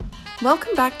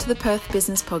Welcome back to the Perth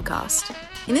Business Podcast.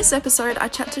 In this episode, I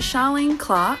chat to Charlene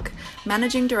Clarke,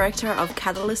 Managing Director of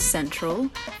Catalyst Central,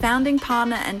 Founding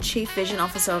Partner and Chief Vision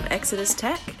Officer of Exodus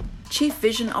Tech, Chief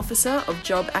Vision Officer of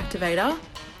Job Activator,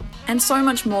 and so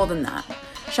much more than that.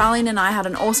 Charlene and I had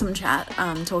an awesome chat,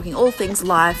 talking all things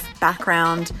life,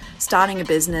 background, starting a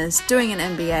business, doing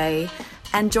an MBA,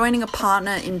 and joining a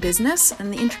partner in business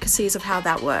and the intricacies of how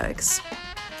that works.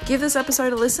 Give this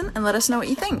episode a listen and let us know what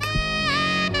you think.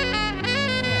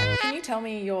 Can you tell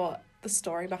me the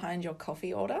story behind your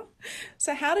coffee order?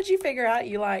 So how did you figure out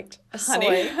you liked a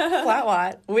soy flat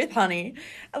white with honey?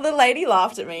 And the lady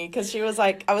laughed at me because she was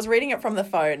like, I was reading it from the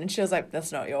phone and she was like,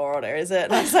 that's not your order, is it?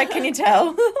 And I was like, can you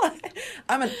tell?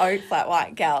 I'm an oat flat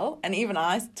white gal, and even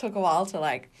I took a while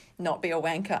to not be a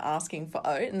wanker asking for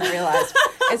oat, and then realised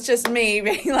it's just me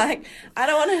being like, I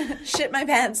don't want to shit my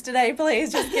pants today,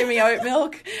 please just give me oat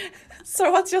milk.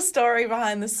 So what's your story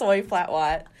behind the soy flat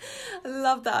white? I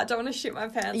love that. I don't want to shit my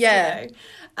pants today.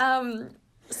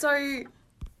 So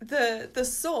the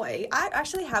soy, I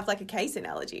actually have a casein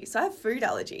allergy. So I have food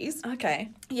allergies.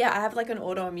 Okay. Yeah, I have an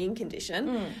autoimmune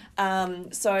condition.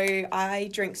 So I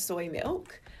drink soy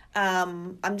milk.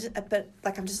 I'm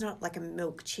just not a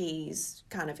milk cheese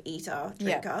kind of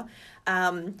drinker.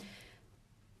 Yeah.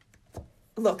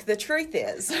 Look, the truth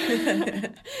is,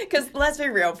 because let's be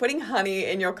real, putting honey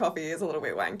in your coffee is a little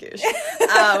bit wankish.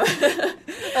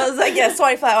 I was like, yeah,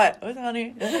 soy flat white with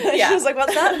honey. Yeah. She was like,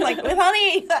 what's that? I'm like, with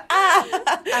honey.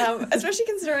 Especially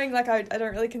considering I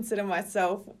don't really consider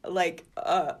myself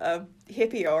a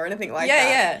hippie or anything like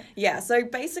that. Yeah. So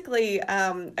basically,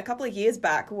 a couple of years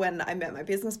back when I met my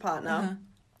business partner,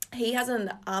 he has an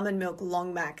almond milk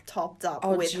long mac topped up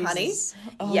with honey.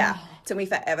 Oh. Yeah. Took me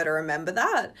forever to remember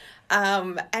that.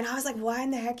 And I was like, why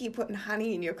in the heck are you putting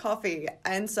honey in your coffee?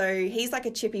 And so he's a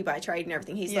chippy by trade and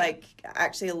everything. He's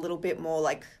actually a little bit more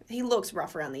he looks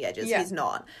rough around the edges. Yeah. He's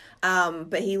not.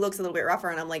 But he looks a little bit rougher,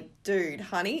 and I'm like, dude,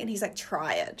 honey? And he's like,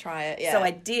 try it. Yeah. So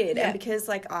I did. Yeah. And because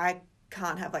I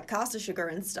can't have caster sugar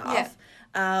and stuff,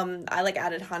 I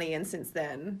added honey, and since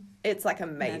then it's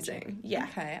amazing. Magic. Yeah.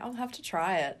 Okay, I'll have to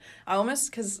try it. I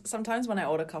almost, because sometimes when I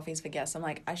order coffees for guests, I'm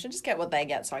like, I should just get what they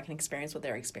get so I can experience what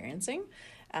they're experiencing.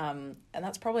 And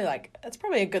that's probably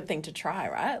a good thing to try,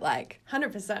 right?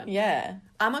 100%. Yeah.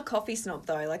 I'm a coffee snob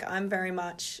though. I'm very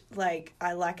much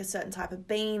I like a certain type of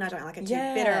bean. I don't like it too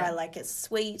bitter. I like it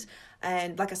sweet,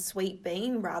 and a sweet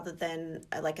bean rather than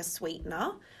a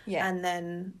sweetener. Yeah. And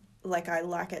then I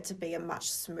like it to be a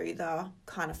much smoother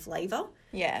kind of flavour.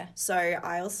 Yeah. So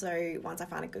I also, once I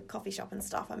find a good coffee shop and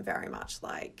stuff, I'm very much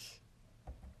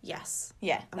yes.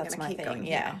 Yeah, I'm that's gonna my keep thing. Going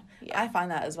Yeah. Here. Yeah. I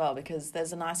find that as well, because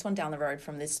there's a nice one down the road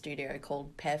from this studio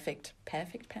called Perfect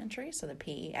Pantry, so the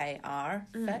PEAR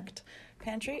Perfect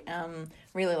Pantry.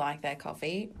 Really like their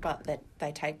coffee, but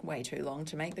they take way too long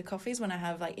to make the coffees when I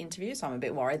have interviews, so I'm a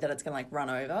bit worried that it's going to run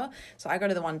over. So I go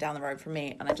to the one down the road from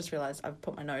me, and I just realised I've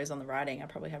put my nose on the writing. I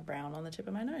probably have brown on the tip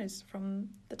of my nose from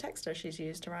the texter she's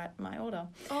used to write my order.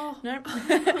 Oh. Nope.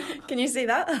 Can you see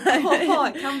that? Oh,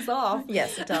 it comes off.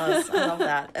 Yes, it does. I love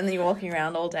that. And then you're walking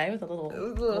around all day with a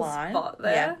little line. Spot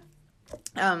there.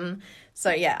 Yeah. So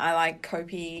yeah, I like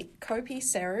Kopi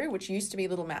Seru, which used to be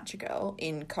Little Matcha Girl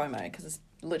in Como, because it's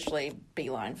literally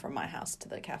beeline from my house to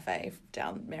the cafe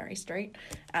down Mary Street.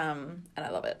 And I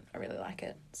love it. I really like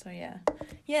it. So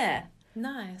yeah.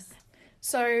 Nice.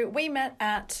 So we met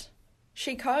at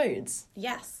She Codes.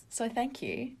 Yes. So thank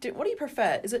you. What do you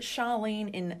prefer? Is it Charlene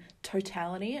in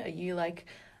totality? Are you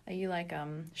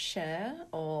Cher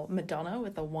or Madonna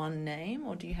with a one name,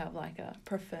 or do you have a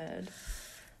preferred?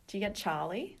 Do you get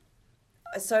Charlie?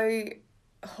 So,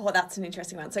 that's an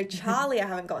interesting one. So Charlie I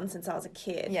haven't gotten since I was a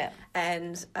kid. Yeah.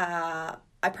 And I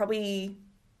probably,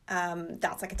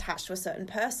 that's attached to a certain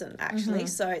person actually. Mm-hmm.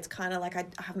 So it's kind of I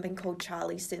haven't been called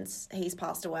Charlie since he's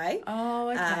passed away. Oh,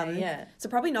 okay, yeah. So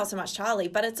probably not so much Charlie,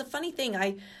 but it's a funny thing.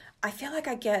 I feel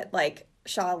I get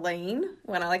Charlene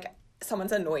when I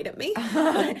someone's annoyed at me.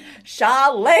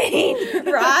 Charlene!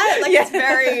 Right? It's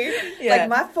very,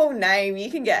 my full name,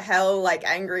 you can get hell,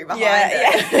 angry behind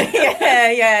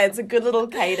it. Yeah. It's a good little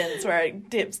cadence where it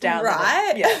dips down.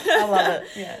 Right? Yeah, I love it.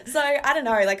 Yeah. So, I don't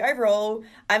know, overall,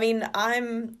 I mean,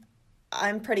 I'm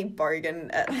pretty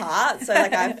bogan at heart. So,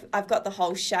 I've got the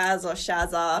whole Shaz or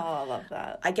Shazza. Oh, I love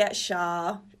that. I get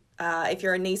Shah. If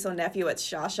you're a niece or nephew, it's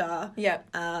Shasha. Yep.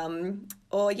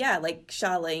 Or,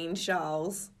 Charlene,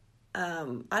 Charles. I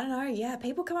don't know. Yeah,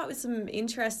 people come up with some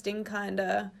interesting kind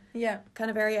of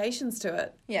variations to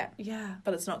it. Yeah. Yeah.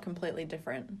 But it's not completely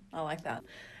different. I like that.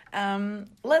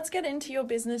 Let's get into your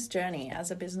business journey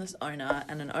as a business owner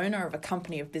and an owner of a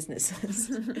company of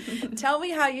businesses. Tell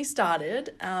me how you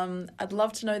started. I'd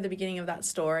love to know the beginning of that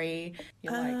story.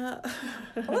 Well,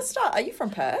 let's start. Are you from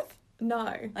Perth?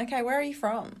 No. Okay, where are you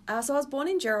from? So I was born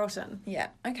in Geraldton. Yeah,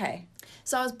 okay.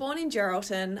 So I was born in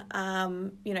Geraldton,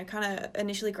 kind of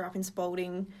initially grew up in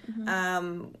Spalding.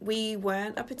 We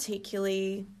weren't a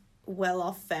particularly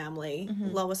well-off family,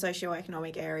 lower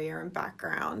socioeconomic area and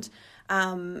background.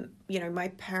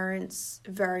 My parents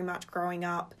very much growing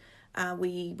up,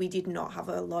 we did not have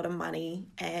a lot of money,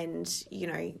 and,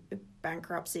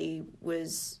 bankruptcy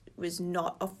was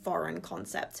not a foreign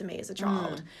concept to me as a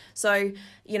child. So,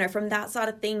 from that side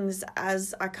of things,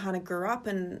 as I kind of grew up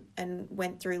and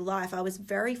went through life, I was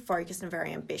very focused and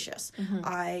very ambitious.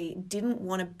 I didn't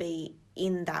want to be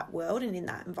in that world and in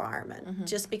that environment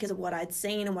just because of what I'd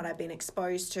seen and what I'd been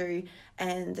exposed to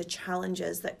and the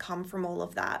challenges that come from all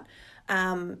of that.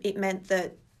 It meant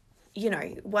that,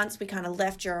 once we kind of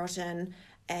left Geraldton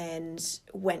and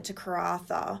went to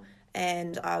Karratha,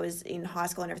 and I was in high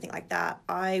school and everything like that,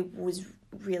 I was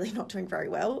really not doing very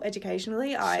well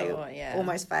educationally. I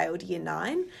almost failed year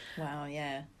 9. Wow,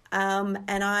 yeah. And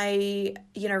I,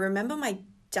 remember my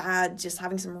dad just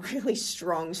having some really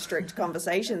strong, strict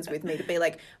conversations with me to be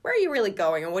like, where are you really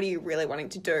going and what are you really wanting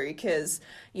to do? Because,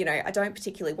 I don't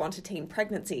particularly want a teen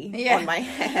pregnancy on my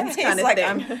hands kind of thing.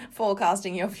 I'm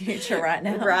forecasting your future right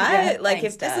now. Right? Yeah, like,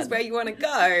 thanks, if this Dad. is where you want to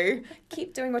go,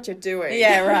 keep doing what you're doing.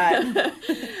 Yeah,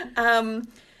 right.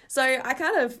 So I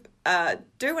kind of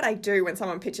do what I do when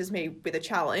someone pitches me with a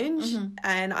challenge,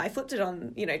 and I flipped it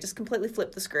on, just completely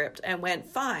flipped the script and went,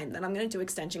 fine, then I'm going to do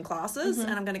extension classes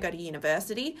and I'm going to go to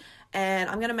university and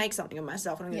I'm going to make something of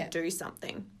myself and I'm going to do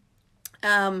something.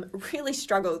 Really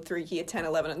struggled through year 10,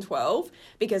 11 and 12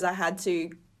 because I had to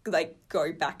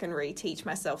go back and reteach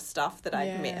myself stuff that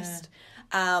I'd missed.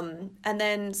 And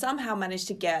then somehow managed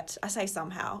to get, I say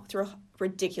somehow, through a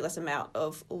ridiculous amount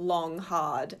of long,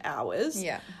 hard hours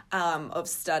of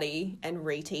study and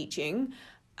reteaching,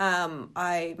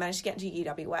 I managed to get into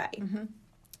UWA.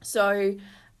 So,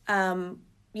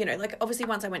 obviously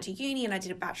once I went to uni and I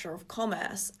did a Bachelor of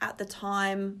Commerce, at the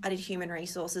time I did human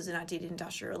resources and I did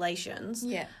industrial relations.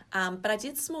 Yeah. But I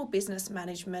did small business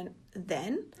management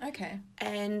then. Okay.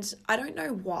 And I don't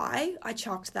know why I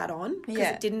chucked that on because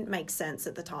it didn't make sense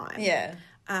at the time. Yeah.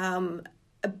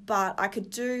 But I could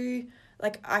do,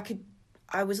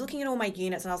 I was looking at all my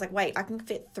units and I was like, wait, I can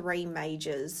fit 3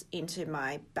 majors into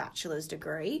my bachelor's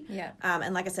degree. Yeah.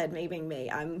 And like I said, me being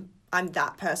me, I'm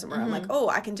that person where I'm like, oh,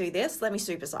 I can do this. Let me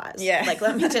supersize. Yeah.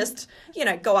 Let me just,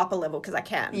 go up a level because I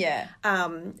can. Yeah.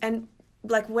 And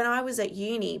when I was at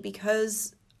uni,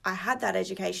 because I had that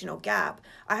educational gap,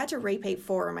 I had to repeat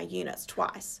 4 of my units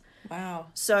twice. Wow.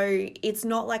 So it's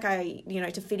not like I,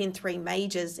 to fit in 3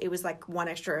 majors, it was 1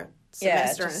 extra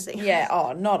semester and anything. Yeah.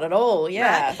 Oh, not at all.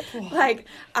 Yeah. Right?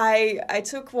 I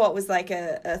took what was a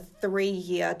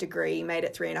 3-year degree, made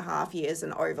it 3.5 years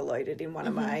and overloaded in one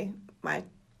of my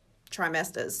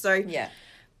trimesters. So,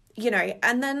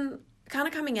 and then kind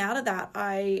of coming out of that,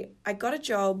 I got a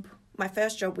job, my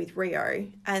first job with Rio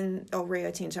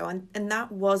Tinto, and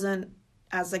that wasn't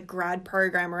as a grad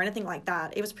program or anything like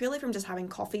that. It was purely from just having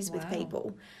coffees with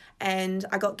people. And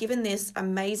I got given this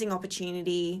amazing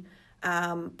opportunity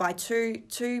by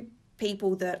two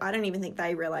people that I don't even think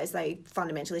they realised they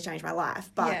fundamentally changed my life.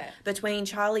 But between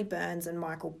Charlie Burns and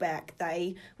Michael Beck,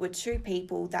 they were 2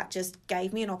 people that just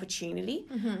gave me an opportunity.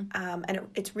 And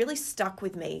it's really stuck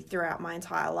with me throughout my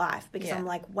entire life because I'm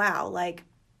like, wow,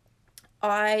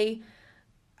 I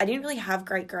didn't really have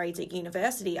great grades at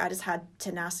university. I just had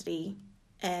tenacity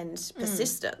and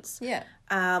persistence.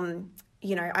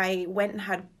 I went and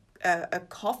had a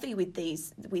coffee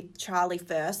with Charlie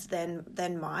first,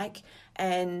 then Mike,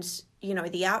 and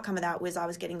the outcome of that was I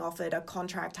was getting offered a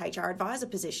contract HR advisor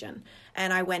position,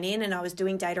 and I went in and I was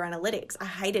doing data analytics. I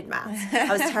hated maths.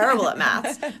 I was terrible at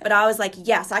maths, but I was like,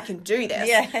 yes, I can do this.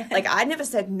 I never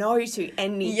said no to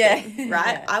anything,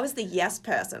 right? I was the yes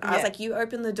person. I was like, you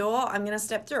open the door, I'm going to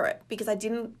step through it, because I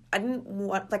didn't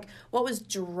want, what was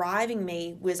driving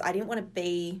me was I didn't want to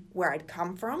be where I'd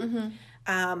come from.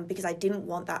 Because I didn't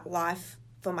want that life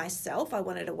for myself. I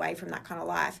wanted away from that kind of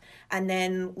life. And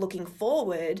then looking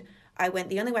forward, I went,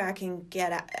 the only way I can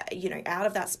get out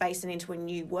of that space and into a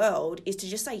new world is to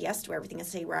just say yes to everything and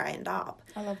see where I end up.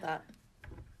 I love that.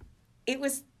 It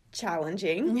was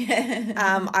challenging.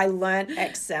 I learned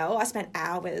Excel. I spent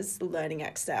hours learning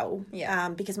Excel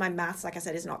because my maths, like I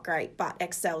said, is not great, but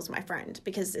Excel's my friend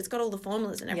because it's got all the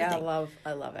formulas and everything.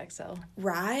 I love Excel.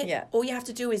 Right? Yeah. All you have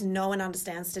to do is know and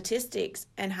understand statistics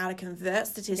and how to convert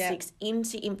statistics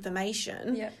into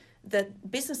information. that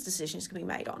business decisions can be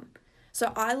made on.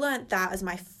 So I learned that as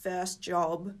my first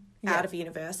job out of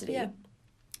university. Yeah.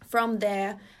 From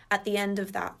there, at the end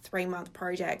of that 3-month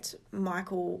project,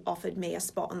 Michael offered me a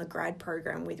spot on the grad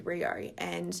program with Rio.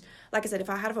 And like I said, if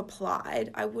I had have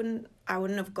applied, I wouldn't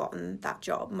have gotten that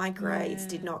job. My grades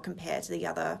did not compare to the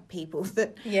other people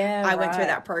that I went through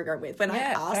that program with. When I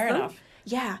asked them, enough.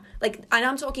 And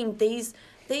I'm talking these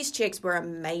chicks were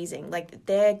amazing. Like,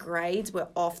 their grades were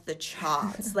off the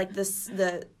charts. Like,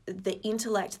 the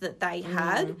intellect that they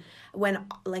had, when,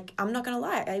 like, I'm not going to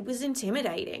lie, it was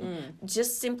intimidating.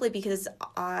 Just simply because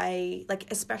I,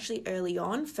 like, especially early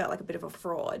on, felt like a bit of a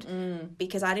fraud.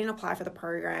 Because I didn't apply for the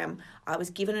program. I was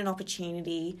given an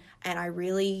opportunity, and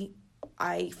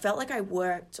I felt like I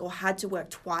worked or had to work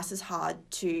twice as hard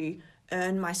to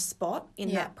earn my spot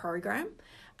in that program.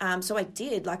 So I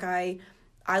did. Like,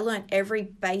 I learned every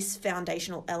base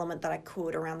foundational element that I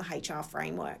could around the HR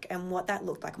framework and what that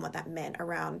looked like and what that meant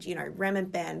around, you know, REM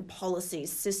and BEN,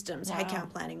 policies, systems, headcount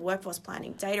planning, workforce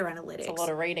planning, data analytics. It's a lot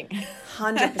of reading.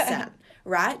 100%,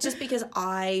 right? Just because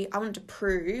I wanted to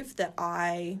prove that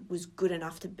I was good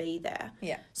enough to be there.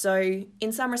 Yeah. So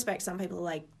in some respects, some people are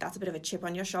like, that's a bit of a chip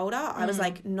on your shoulder. I was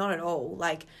like, not at all.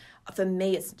 Like, for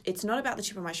me, it's not about the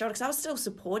chip on my shoulder, because I was still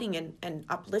supporting and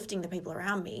uplifting the people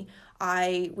around me.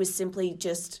 I was simply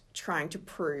just trying to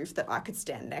prove that I could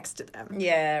stand next to them.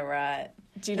 Yeah, right.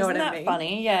 Do you know what I mean? Isn't that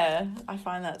funny? Yeah, I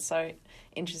find that so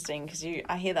interesting, because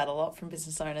I hear that a lot from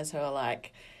business owners who are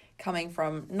like coming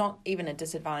from not even a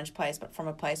disadvantaged place, but from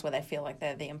a place where they feel like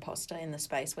they're the imposter in the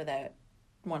space where they're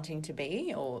wanting to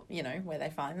be, or, you know, where they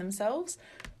find themselves.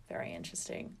 Very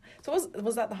interesting. So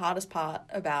was that the hardest part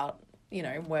about, you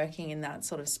know, working in that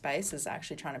sort of space, is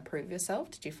actually trying to prove yourself?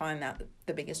 Did you find that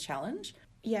the biggest challenge?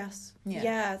 Yes.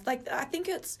 Yeah. Like, I think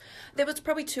there was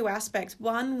probably 2 aspects.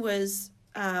 One was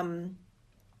feeling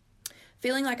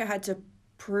like I had to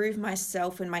prove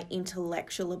myself and my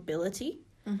intellectual ability.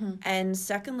 And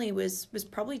secondly was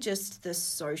probably just the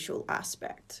social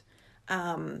aspect.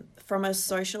 From a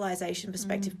socialization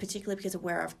perspective, particularly because of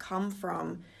where I've come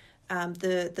from,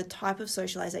 the type of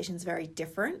socialization is very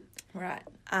different. Right.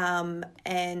 And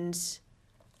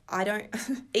I don't,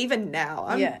 even now,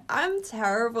 I'm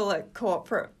terrible at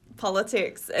corporate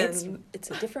politics, and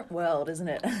it's a different world, isn't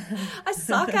it? I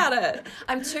suck at it.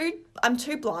 I'm too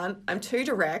blunt. I'm too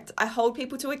direct. I hold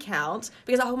people to account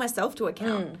because I hold myself to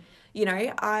account. You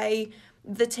know,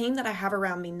 the team that I have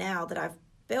around me now that I've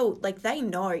built, like, they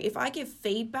know if I give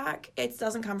feedback, it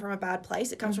doesn't come from a bad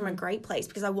place. It comes from a great place,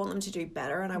 because I want them to do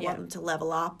better, and I want them to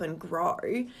level up and grow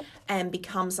and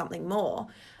become something more.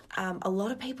 A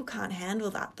lot of people can't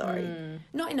handle that, though.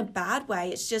 Not in a bad way.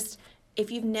 It's just,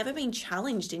 if you've never been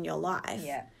challenged in your life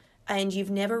and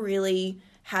you've never really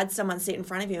had someone sit in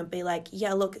front of you and be like,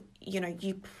 yeah, look, you know,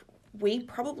 we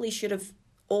probably should have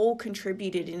all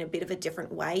contributed in a bit of a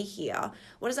different way here.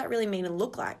 What does that really mean and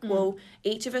look like? Well,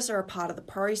 each of us are a part of the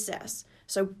process.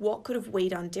 So what could have we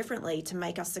done differently to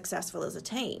make us successful as a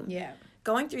team? Yeah.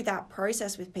 Going through that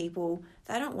process with people,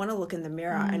 they don't want to look in the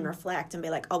mirror and reflect and be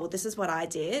like, oh, well, this is what I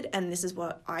did and this is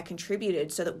what I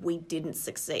contributed so that we didn't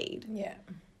succeed. Yeah.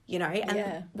 You know,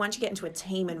 and once you get into a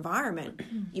team environment,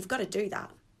 you've got to do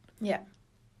that. Yeah.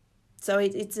 So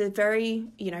it's a very,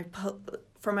 you know,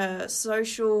 from a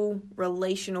social,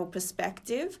 relational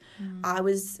perspective, I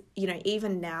was, you know,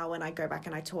 even now when I go back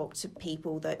and I talk to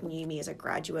people that knew me as a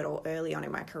graduate or early on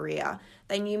in my career,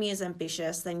 they knew me as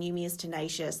ambitious, they knew me as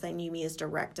tenacious, they knew me as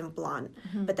direct and blunt,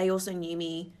 but they also knew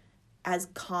me as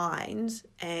kind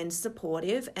and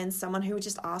supportive and someone who would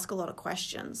just ask a lot of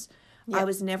questions. Yep. I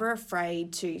was never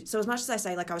afraid to, so as much as I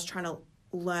say, like, I was trying to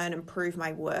learn and prove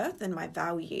my worth and my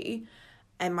value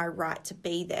and my right to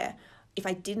be there, if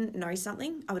I didn't know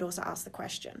something, I would also ask the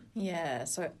question. Yeah,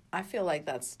 so I feel like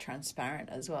that's transparent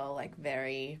as well, like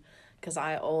very, because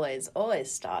I always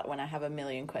start when I have a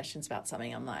million questions about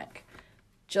something, I'm like,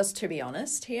 just to be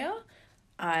honest here,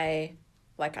 I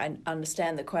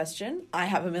understand the question. I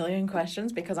have a million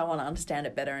questions because I want to understand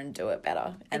it better and do it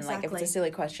better. And like, if it's a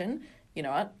silly question, you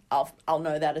know what, I'll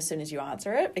know that as soon as you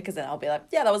answer it, because then I'll be like,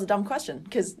 yeah, that was a dumb question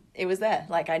because it was there.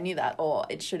 Like, I knew that, or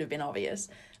it should have been obvious.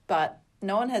 But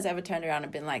no one has ever turned around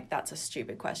and been like, that's a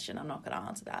stupid question, I'm not going to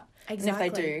answer that. Exactly.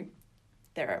 And if they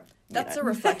do, that's a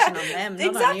reflection on them, not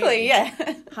exactly, on you. Yeah.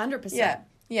 100%.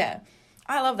 Yeah.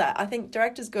 I love that. I think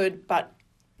direct is good, but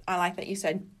I like that you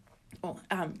said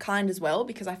kind as well,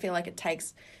 because I feel like it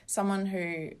takes someone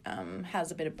who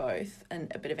has a bit of both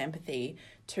and a bit of empathy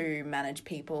to manage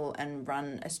people and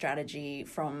run a strategy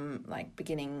from like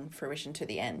beginning fruition to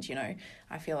the end. You know,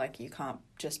 I feel like you can't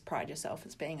just pride yourself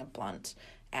as being a blunt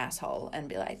asshole and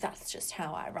be like, that's just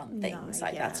how I run things.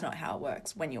 That's not how it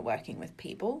works when you're working with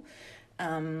people.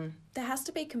 There has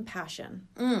to be compassion.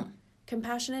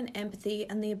 Compassion and empathy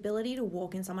and the ability to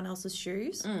walk in someone else's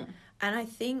shoes. And I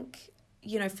think,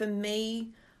 you know, for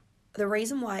me, the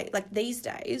reason why, like these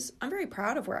days, I'm very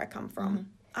proud of where I come from.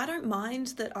 I don't mind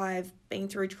that I've been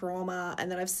through trauma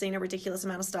and that I've seen a ridiculous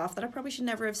amount of stuff that I probably should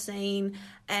never have seen,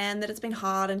 and that it's been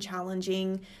hard and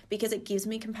challenging, because it gives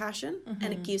me compassion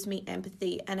and it gives me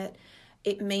empathy, and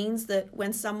it means that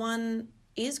when someone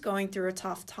is going through a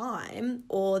tough time,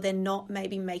 or they're not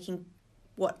maybe making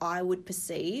what I would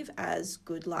perceive as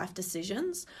good life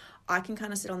decisions, I can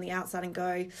kind of sit on the outside and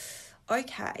go,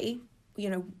 okay, you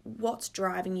know, what's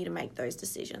driving you to make those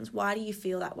decisions? Why do you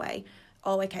feel that way?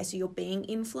 Oh, okay, so you're being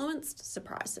influenced.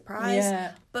 Surprise, surprise.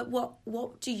 Yeah. But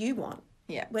what do you want?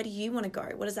 Yeah. Where do you want to go?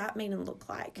 What does that mean and look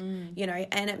like? You know,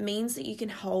 and it means that you can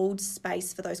hold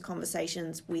space for those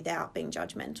conversations without being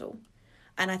judgmental.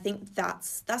 And I think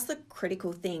that's the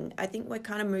critical thing. I think we're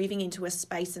kind of moving into a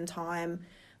space and time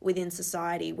within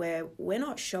society where we're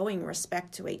not showing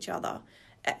respect to each other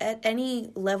at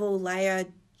any level, layer,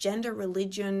 gender,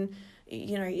 religion.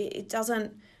 You know, it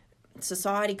doesn't,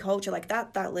 society, culture, like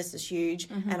that list is huge.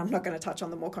 And I'm not going to touch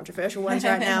on the more controversial ones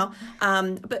right now.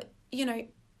 But, you know,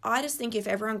 I just think if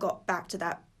everyone got back to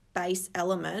that base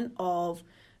element of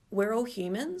we're all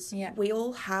humans, we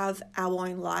all have our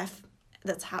own life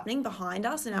that's happening behind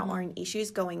us and our own issues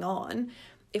going on.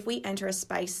 If we enter a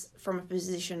space from a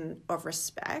position of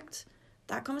respect,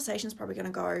 that conversation is probably going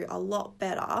to go a lot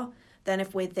better than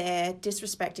if we're there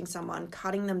disrespecting someone,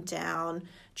 cutting them down,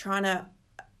 trying to,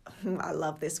 I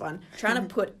love this one, trying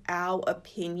to put our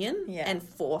opinion and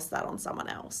force that on someone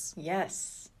else.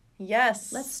 Yes.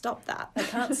 Let's stop that. They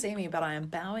can't see me, but I am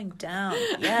bowing down.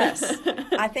 Yes.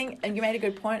 I think, and you made a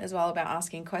good point as well about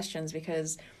asking questions,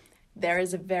 because there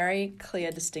is a very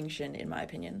clear distinction, in my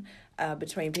opinion,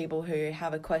 between people who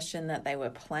have a question that they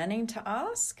were planning to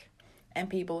ask and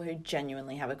people who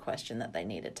genuinely have a question that they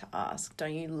needed to ask.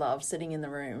 Don't you love sitting in the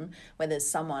room where there's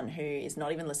someone who is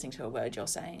not even listening to a word you're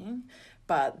saying,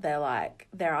 but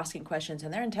they're asking questions,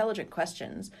 and they're intelligent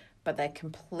questions, but they're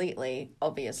completely,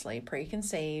 obviously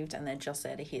preconceived, and they're just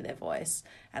there to hear their voice.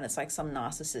 And it's like some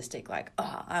narcissistic, like,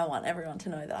 oh, I want everyone to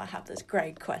know that I have this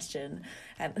great question.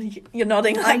 And you're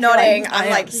nodding. I'm nodding.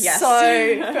 I'm like, yes.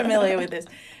 So familiar with this.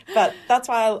 But that's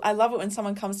why I love it when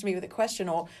someone comes to me with a question,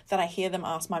 or that I hear them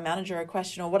ask my manager a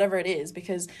question, or whatever it is,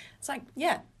 because it's like,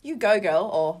 yeah, you go, girl,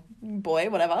 or boy,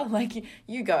 whatever. Like,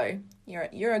 you go.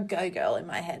 You're a go girl in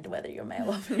my head, whether you're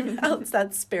male or female. It's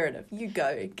that spirit of you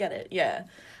go, get it. Yeah,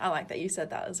 I like that you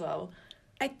said that as well.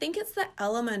 I think it's the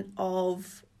element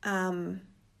of,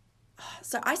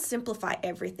 so I simplify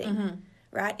everything,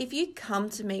 right? If you come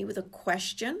to me with a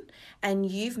question and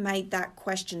you've made that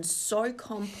question so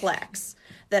complex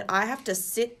that I have to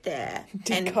sit there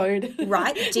decode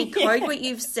what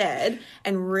you've said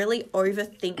and really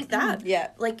overthink that.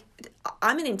 Like,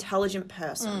 I'm an intelligent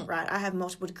person, right? I have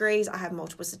multiple degrees. I have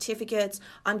multiple certificates.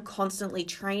 I'm constantly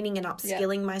training and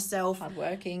upskilling myself.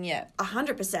 Hardworking,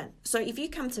 100%. So if you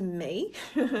come to me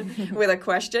with a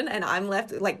question and I'm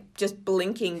left like just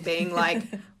blinking, being like,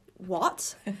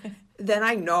 what? Then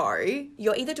I know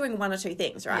you're either doing one or two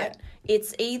things, right?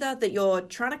 It's either that you're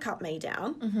trying to cut me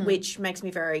down, which makes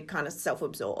me very kind of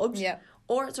self-absorbed,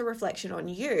 or it's a reflection on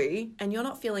you and you're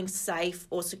not feeling safe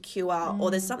or secure,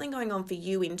 or there's something going on for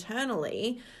you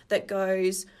internally that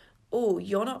goes, oh,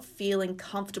 you're not feeling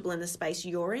comfortable in the space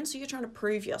you're in, so you're trying to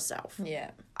prove yourself.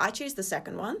 I choose the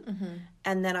second one,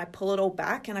 and then I pull it all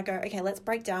back and I go, okay, let's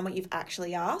break down what you've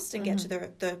actually asked and get to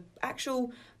the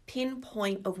actual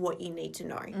pinpoint of what you need to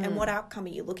know and what outcome are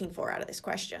you looking for out of this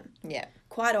question.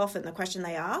 Quite often the question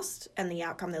they asked and the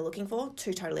outcome they're looking for,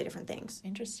 two totally different things.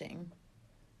 Interesting.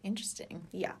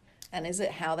 Yeah. And is it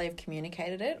how they've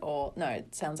communicated it, or no,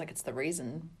 it sounds like it's the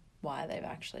reason why they've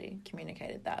actually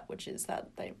communicated that, which is that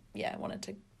they wanted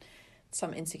to,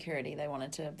 some insecurity, they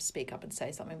wanted to speak up and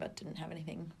say something but didn't have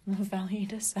anything of value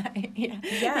to say.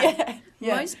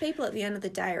 Most people at the end of the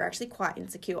day are actually quite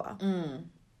insecure.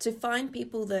 To find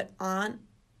people that aren't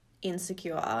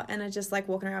insecure and are just like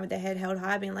walking around with their head held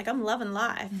high being like, I'm loving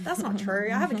life. That's not true.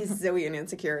 I have a gazillion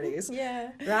insecurities.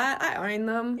 Right? I own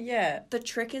them. The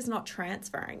trick is not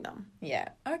transferring them.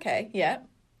 Okay.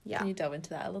 Can you delve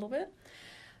into that a little bit?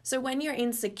 So when you're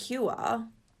insecure,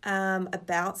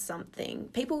 about something,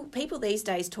 people these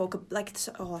days talk like,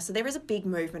 so there is a big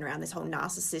movement around this whole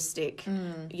narcissistic,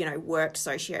 work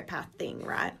sociopath thing,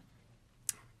 right?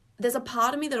 There's a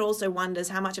part of me that also wonders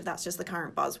how much of that's just the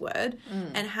current buzzword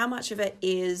and how much of it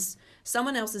is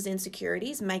someone else's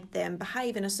insecurities make them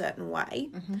behave in a certain way.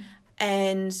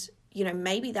 And,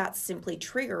 maybe that's simply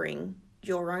triggering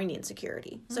your own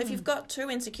insecurity. So if you've got two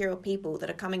insecure people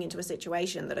that are coming into a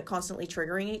situation that are constantly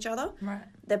triggering each other, right,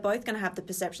 they're both going to have the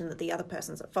perception that the other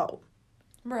person's at fault.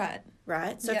 Right.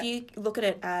 Right? So if you look at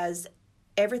it as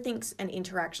everything's an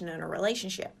interaction in a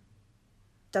relationship,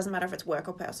 doesn't matter if it's work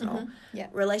or personal,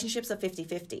 relationships are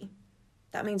 50-50.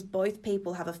 That means both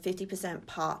people have a 50%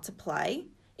 part to play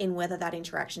in whether that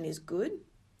interaction is good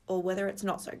or whether it's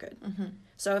not so good.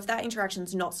 So if that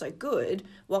interaction's not so good,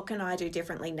 what can I do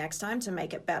differently next time to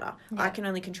make it better? I can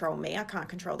only control me. I can't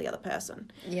control the other person.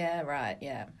 Yeah, right,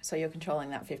 yeah. So you're controlling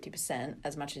that 50%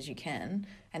 as much as you can.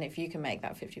 And if you can make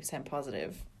that 50%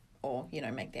 positive or,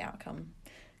 make the outcome,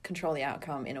 control the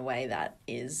outcome in a way that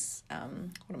is, what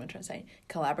am I trying to say,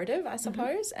 collaborative, I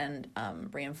suppose, and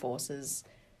reinforces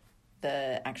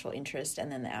the actual interest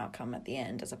and then the outcome at the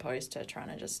end, as opposed to trying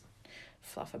to just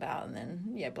fluff about and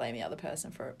then blame the other person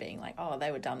for it being like, oh,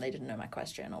 they were dumb, they didn't know my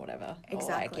question or whatever.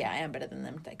 Exactly. Or like, I am better than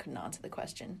them, they couldn't answer the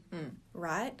question.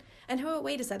 Right. And who are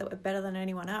we to say that we're better than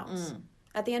anyone else?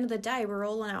 At the end of the day, we're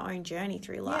all on our own journey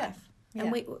through life.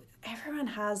 And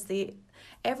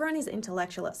everyone is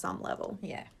intellectual at some level.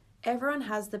 Everyone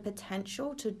has the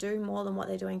potential to do more than what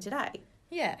they're doing today.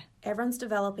 Everyone's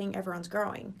developing, everyone's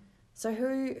growing. So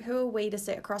who are we to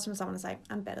sit across from someone and say,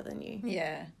 I'm better than you?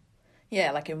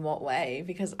 Yeah, like in what way?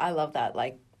 Because I love that,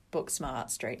 like, book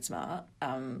smart, street smart.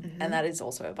 And that is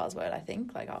also a buzzword, I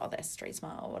think. Like, oh, they're street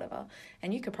smart or whatever.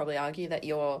 And you could probably argue that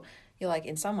you're like,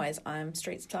 in some ways, I'm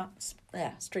street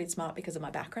smart because of my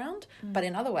background. But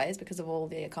in other ways, because of all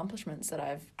the accomplishments that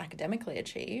I've academically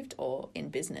achieved or in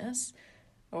business,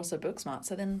 also book smart.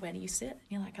 So then where do you sit? And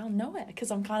you're like, oh, nowhere,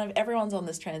 because I'm kind of, everyone's on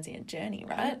this transient journey,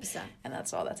 right? 100%. And that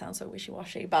sounds so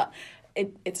wishy-washy, but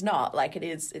it's not. Like,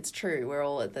 it's true. We're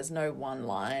all, there's no one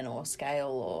line or scale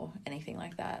or anything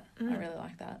like that. I really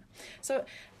like that. So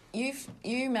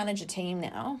you manage a team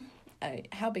now.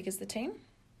 How big is the team?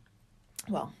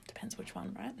 Well, depends which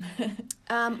one, right?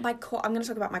 I'm going to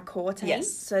talk about my core team. Yes.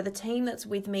 So the team that's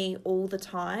with me all the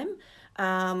time,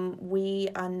 we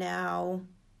are now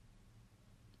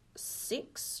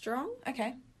 6 strong.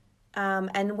 Okay.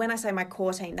 And when I say my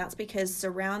core team, that's because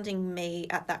surrounding me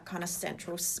at that kind of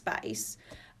central space,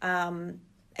 and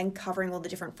covering all the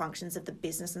different functions of the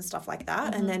business and stuff like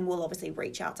that. And then we'll obviously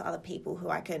reach out to other people who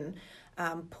I can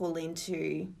pull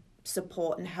into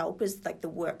support and help as like the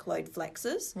workload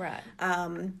flexes. Right.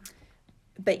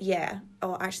 But yeah.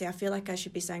 Oh, actually, I feel like I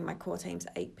should be saying my core team's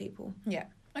 8 people. Yeah.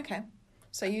 Okay.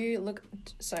 So you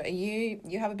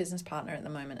have a business partner at the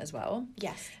moment as well.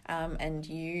 Yes. And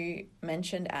you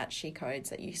mentioned at She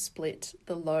Codes that you split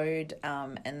the load,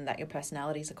 and that your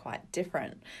personalities are quite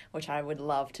different, which I would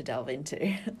love to delve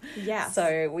into. Yes.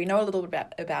 So we know a little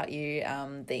bit about you,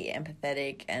 the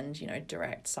empathetic and,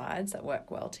 direct sides that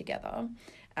work well together.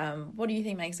 What do you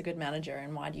think makes a good manager,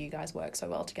 and why do you guys work so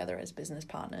well together as business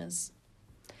partners?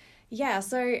 Yeah,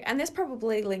 so, and this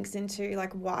probably links into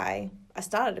like why I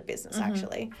started a business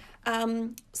actually.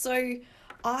 So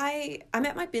I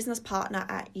met my business partner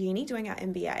at uni doing our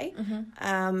MBA,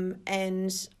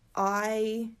 and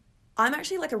I'm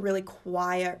actually like a really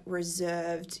quiet,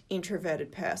 reserved,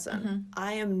 introverted person.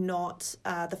 I am not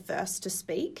the first to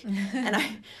speak, and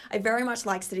I very much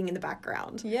like sitting in the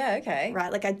background. Yeah, okay. Right,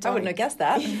 like I wouldn't have guessed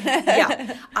that.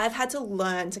 Yeah, I've had to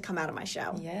learn to come out of my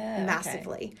shell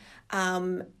massively.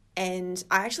 Okay. And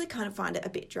I actually kind of find it a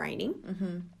bit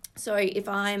draining. So if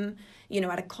I'm,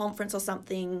 at a conference or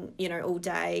something, all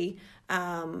day,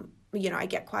 I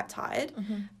get quite tired.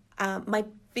 My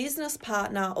business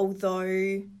partner,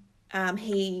 although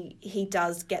he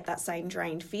does get that same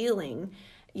drained feeling,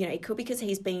 it could be because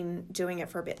he's been doing it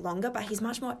for a bit longer, but he's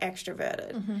much more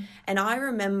extroverted. And I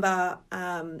remember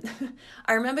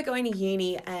going to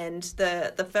uni, and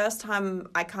the first time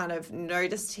I kind of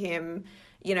noticed him,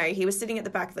 he was sitting at the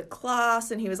back of the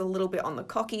class and he was a little bit on the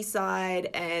cocky side,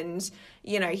 and,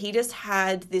 he just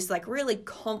had this like really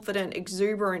confident,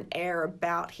 exuberant air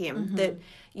about him that,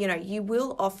 you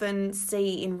will often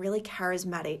see in really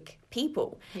charismatic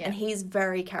people. Yeah. And he's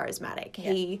very charismatic.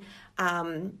 Yeah.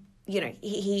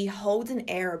 He holds an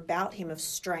air about him of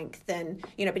strength and,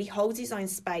 but he holds his own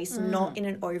space, not in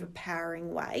an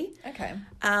overpowering way. Okay.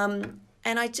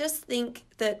 And I just think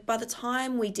that by the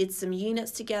time we did some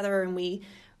units together and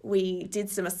we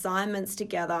did some assignments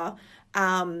together,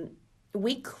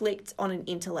 we clicked on an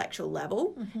intellectual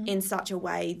level in such a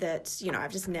way that, you know,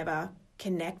 I've just never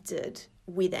connected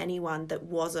with anyone that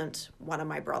wasn't one of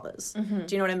my brothers. Do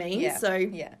you know what I mean? Yeah. So,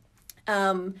 yeah.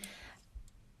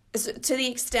 So to the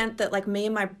extent that, like, me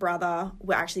and my brother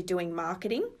were actually doing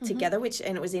marketing together,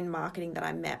 and it was in marketing that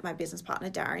I met my business partner,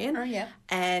 Darian. Oh, yeah.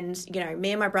 And, you know,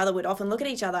 me and my brother would often look at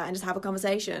each other and just have a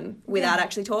conversation without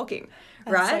actually talking,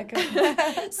 right? So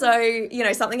cool. So, you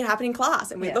know, something had happened in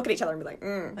class and we'd look at each other and be like,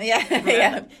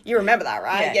 yeah. You remember that,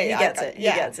 right? Yeah, he gets it. He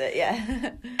gets it,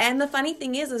 yeah. And the funny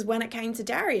thing is when it came to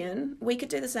Darian, we could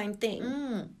do the same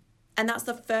thing. And that's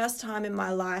the first time in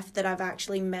my life that I've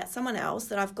actually met someone else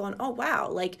that I've gone, oh, wow,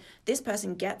 like, this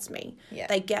person gets me. Yeah.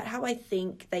 They get how I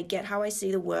think. They get how I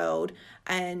see the world.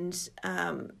 And,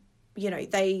 you know,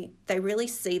 they really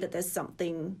see that there's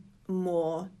something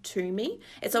more to me.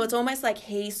 And so it's almost like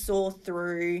he saw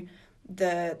through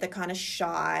the kind of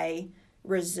shy,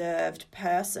 reserved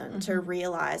person to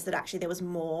realize that actually there was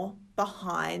more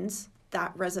behind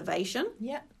that reservation.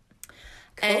 Yeah.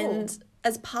 Cool. And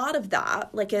as part of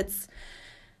that, like,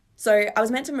 so I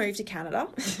was meant to move to Canada.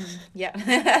 Yeah.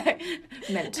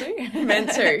 Meant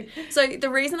to. So the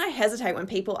reason I hesitate when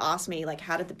people ask me, like,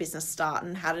 how did the business start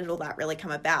and how did all that really come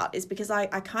about is because I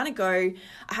kind of I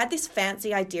had this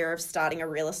fancy idea of starting a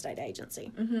real estate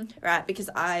agency, right? Because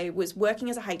I was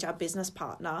working as a HR business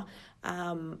partner,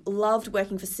 loved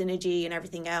working for Synergy and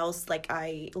everything else. Like,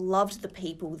 I loved the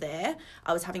people there.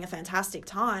 I was having a fantastic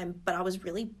time, but I was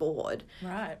really bored.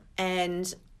 Right.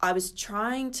 And I was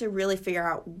trying to really figure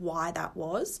out why that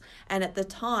was. And at the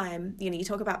time, you know, you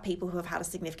talk about people who have had a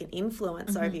significant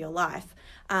influence over your life.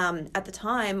 At the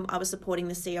time, I was supporting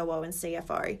the COO and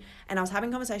CFO, and I was having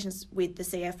conversations with the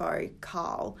CFO,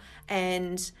 Carl,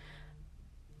 and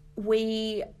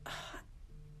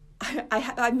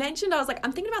I mentioned, I was like,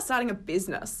 I'm thinking about starting a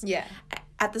business. Yeah.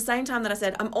 At the same time that I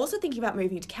said, I'm also thinking about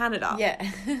moving to Canada.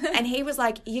 Yeah. And he was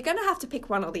like, you're going to have to pick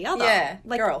one or the other. Yeah,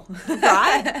 like, girl.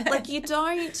 Right? Like, you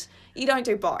don't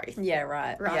do both. Yeah,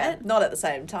 right. Right? Yeah. Not at the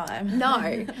same time.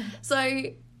 No. So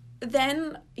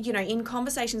then, you know, in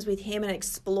conversations with him and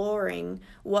exploring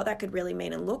what that could really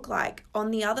mean and look like, on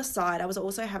the other side, I was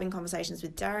also having conversations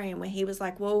with Darian where he was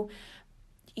like, well,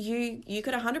 you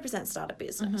could 100% start a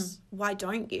business. Why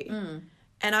don't you?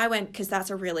 And I went, because that's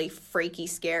a really freaky,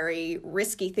 scary,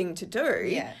 risky thing to do.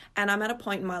 Yeah. And I'm at a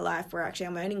point in my life where actually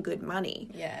I'm earning good money.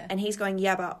 Yeah. And he's going,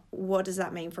 yeah, but what does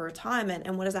that mean for retirement?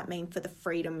 And what does that mean for the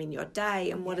freedom in your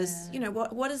day? And what is, you know,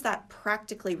 what does that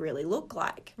practically really look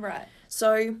like? Right.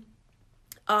 So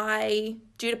I,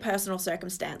 due to personal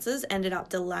circumstances, ended up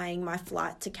delaying my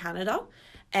flight to Canada.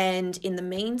 And in the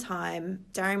meantime,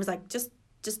 Darian was like, just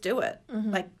do it.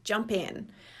 Like, jump in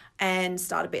and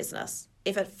start a business.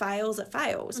 If it fails, it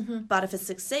fails. But if it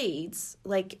succeeds,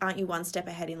 like, aren't you one step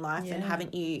ahead in life and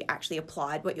haven't you actually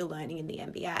applied what you're learning in the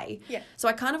MBA? Yeah. So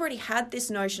I kind of already had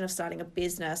this notion of starting a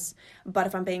business, but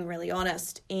if I'm being really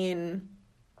honest, in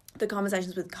the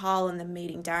conversations with Carl and then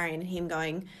meeting Darian and him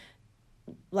going,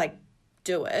 like,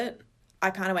 do it,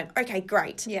 I kind of went, okay,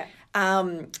 great. Yeah.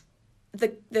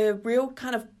 The real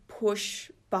kind of push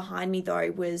behind me,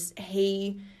 though, was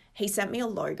he sent me a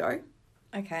logo.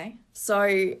 Okay.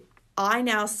 So I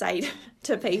now say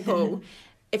to people,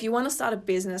 if you want to start a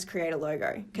business, create a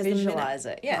logo. Visualize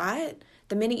it, yeah. Right?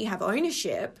 The minute you have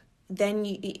ownership, then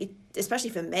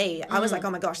especially for me, I was like,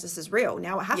 oh my gosh, this is real.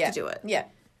 Now I have to do it. Yeah.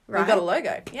 Right? We've got a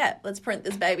logo. Yeah, let's print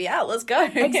this baby out. Let's go.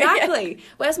 Exactly. Yeah.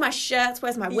 Where's my shirts?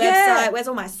 Where's my website? Where's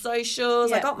all my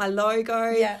socials? I got my logo.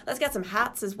 Yeah. Let's get some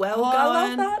hats as well going. I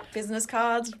love that. Business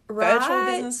cards. Right. Virtual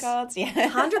business cards. Yeah.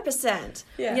 100%.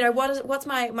 Yeah. You know, what's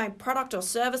my product or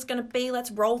service going to be?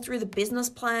 Let's roll through the business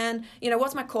plan. You know,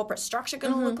 what's my corporate structure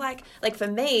going to look like? Like, for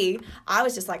me, I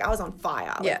was just like, I was on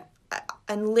fire. Yeah.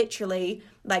 And literally,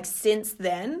 like, since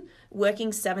then,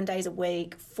 working 7 days a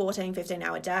week, 14,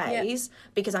 15-hour days,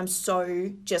 because I'm so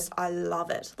just, I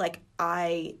love it. Like,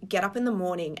 I get up in the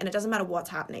morning and it doesn't matter what's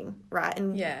happening, right?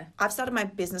 And I've started my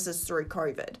businesses through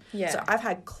COVID. Yeah. So I've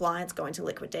had clients go into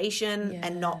liquidation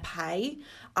and not pay.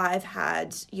 I've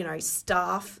had, you know,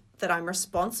 staff that I'm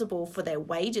responsible for their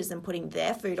wages and putting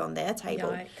their food on their table.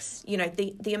 Yikes. You know,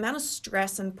 the amount of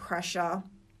stress and pressure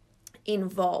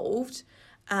involved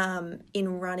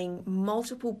in running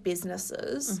multiple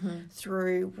businesses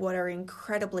through what are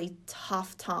incredibly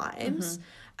tough times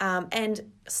and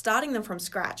starting them from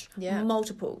scratch,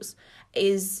 multiples,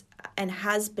 is and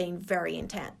has been very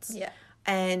intense. Yeah.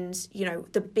 And, you know,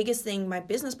 the biggest thing my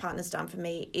business partner's done for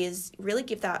me is really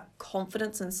give that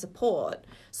confidence and support.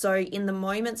 So in the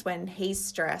moments when he's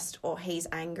stressed or he's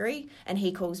angry and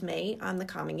he calls me, I'm the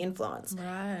calming influence.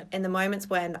 Right. In the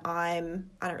moments when I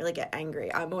don't really get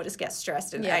angry. I more just get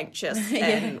stressed and anxious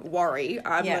and worry.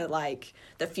 I'm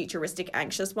the futuristic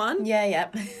anxious one. Yeah.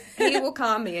 He will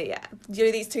calm me. Yeah.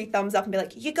 Do these 2 thumbs up and be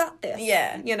like, you got this.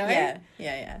 Yeah. You know?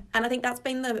 Yeah. And I think that's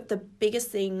been the biggest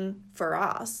thing for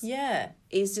us. Yeah.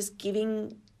 Is just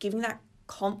giving that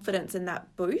confidence and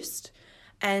that boost.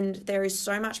 And there is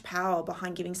so much power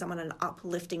behind giving someone an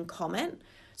uplifting comment.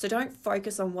 So don't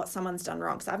focus on what someone's done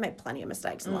wrong. Because I've made plenty of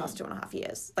mistakes in the last 2.5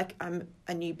 years. Like, I'm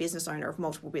a new business owner of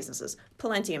multiple businesses.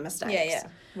 Plenty of mistakes. Yeah.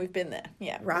 We've been there.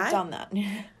 Yeah. Right? We've done that.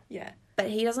 Yeah. But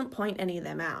he doesn't point any of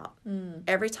them out.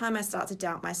 Every time I start to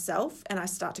doubt myself and I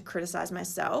start to criticize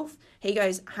myself, he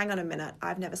goes, hang on a minute,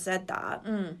 I've never said that.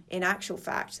 In actual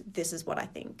fact, this is what I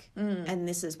think. And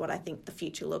this is what I think the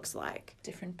future looks like.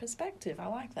 Different perspective. I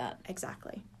like that.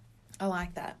 Exactly. I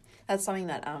like that. That's something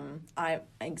that I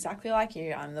exactly like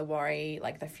you. I'm the worry,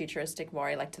 like the futuristic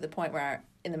worry, like to the point where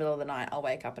in the middle of the night I'll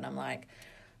wake up and I'm like,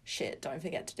 shit, don't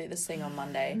forget to do this thing on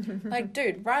Monday. Like,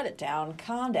 dude, write it down,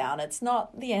 calm down. It's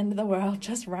not the end of the world.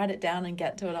 Just write it down and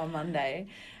get to it on Monday.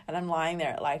 And I'm lying there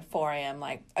at like 4 a.m.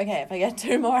 like, okay, if I get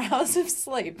 2 more hours of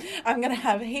sleep, I'm going to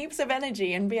have heaps of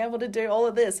energy and be able to do all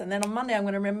of this. And then on Monday, I'm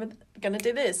going to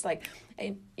do this. Like,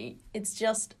 it's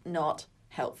just not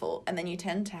helpful. And then you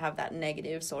tend to have that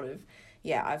negative sort of,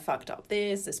 yeah, I fucked up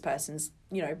this person's,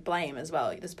 you know, blame as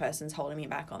well. This person's holding me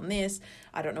back on this.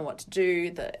 I don't know what to do,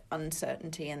 the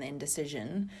uncertainty and the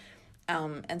indecision.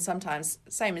 And sometimes,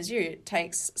 same as you, it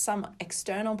takes some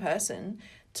external person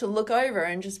to look over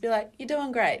and just be like, you're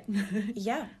doing great.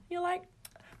 Yeah. You're like,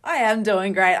 I am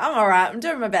doing great. I'm all right. I'm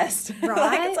doing my best. Right.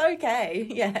 Like, it's okay.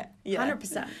 Yeah.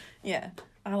 100%. Yeah.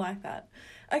 I like that.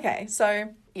 Okay. So,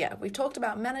 yeah, we've talked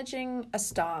about managing a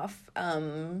staff,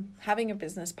 having a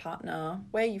business partner,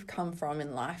 where you've come from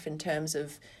in life in terms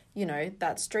of, you know,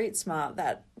 that street smart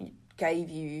that gave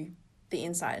you the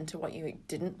insight into what you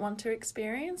didn't want to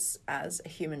experience as a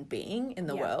human being in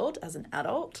the world, as an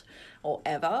adult or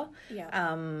ever,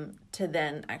 to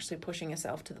then actually pushing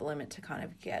yourself to the limit to kind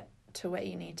of get to where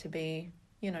you need to be,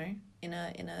 you know, in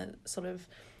a sort of,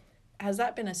 has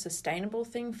that been a sustainable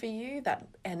thing for you, that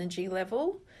energy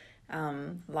level?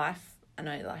 Life, I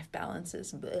know life balance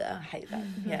is, I hate that.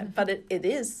 Yeah, but it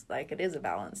is a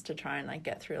balance to try and like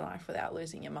get through life without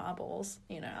losing your marbles.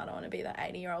 You know, I don't want to be that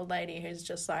 80-year-old lady who's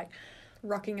just like,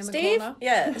 rocking in Steve? the corner.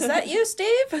 Yeah, is that you,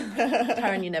 Steve?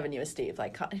 Karen, you never knew a Steve.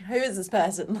 Like, who is this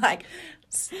person? Like,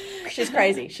 she's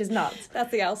crazy. She's nuts. That's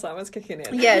the Alzheimer's kicking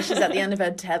in. Yeah, she's at the end of her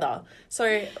tether.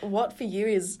 So what for you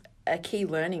is a key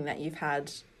learning that you've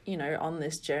had, you know, on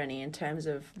this journey in terms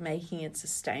of making it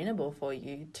sustainable for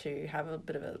you to have a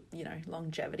bit of a, you know,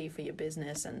 longevity for your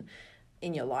business and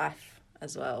in your life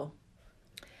as well?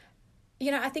 You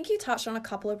know, I think you touched on a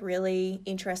couple of really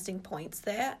interesting points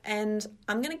there, and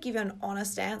I'm going to give you an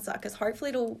honest answer because hopefully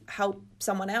it'll help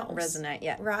someone else. Resonate,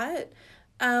 yeah. Right?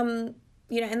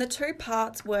 You know, and the 2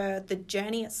 parts were the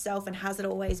journey itself and has it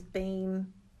always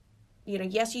been, you know,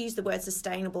 yes, you use the word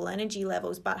sustainable energy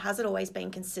levels, but has it always been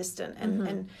consistent?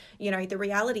 And you know, the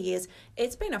reality is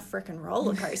it's been a freaking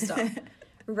roller coaster.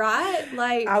 Right?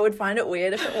 Like, I would find it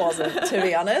weird if it wasn't, to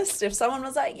be honest. If someone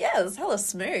was like, yeah, it's hella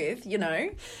smooth, you know.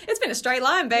 It's been a straight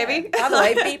line, baby. Yeah.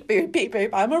 By the way, beep, boop, beep, boop,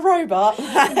 I'm a robot.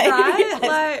 Right?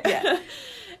 Like, yeah.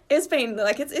 It's been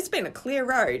like, it's been a clear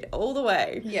road all the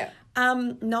way. Yeah.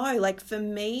 No, like for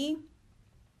me,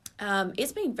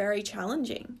 it's been very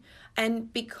challenging.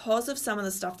 And because of some of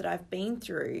the stuff that I've been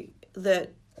through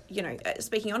that, you know,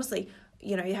 speaking honestly,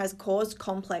 you know, it has caused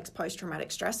complex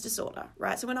post-traumatic stress disorder,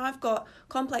 right? So when I've got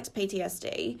complex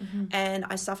PTSD and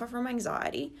I suffer from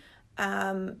anxiety,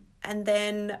 and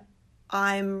then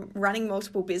I'm running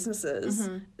multiple businesses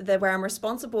where I'm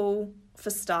responsible for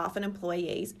staff and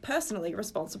employees, personally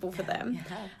responsible for them,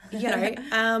 you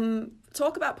know,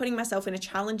 talk about putting myself in a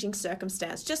challenging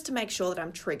circumstance just to make sure that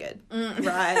I'm triggered,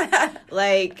 right?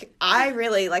 Like,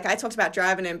 I talked about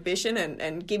drive and ambition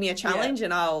and give me a challenge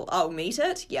and I'll meet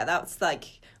it. Yeah, that's like,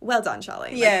 well done,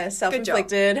 Charlene. Yeah, like,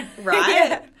 self-inflicted. Right?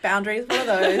 Yeah. Boundaries for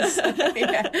those.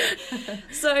 Yeah.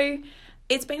 So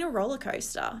it's been a roller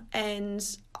coaster,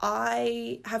 and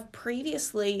I have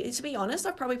previously, to be honest,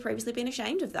 I've probably previously been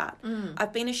ashamed of that.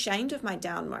 I've been ashamed of my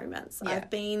down moments. Yeah. I've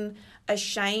been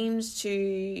ashamed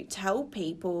to tell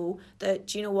people that,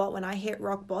 do you know what, when I hit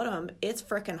rock bottom, it's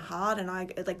freaking hard, and I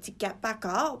like to get back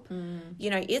up. You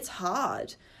know, it's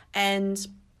hard. And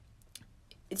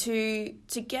to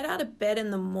get out of bed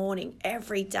in the morning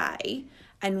every day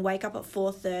and wake up at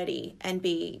 4:30 and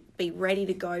be ready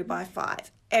to go by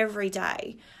 5 every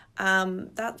day.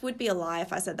 That would be a lie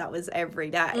if I said that was every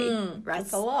day, right?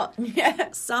 That's a lot.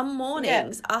 Yeah. Some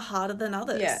mornings are harder than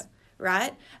others,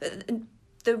 right?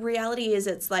 The reality is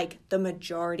it's like the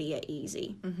majority are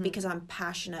easy because I'm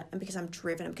passionate and because I'm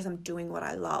driven and because I'm doing what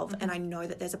I love and I know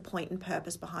that there's a point and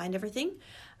purpose behind everything.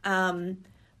 And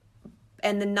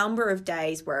the number of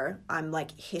days where I'm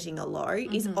like hitting a low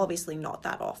is obviously not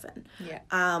that often. Yeah.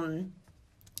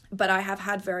 But I have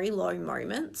had very low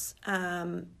moments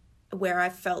where I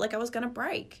felt like I was going to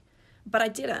break, but I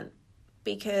didn't,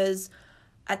 because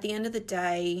at the end of the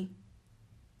day,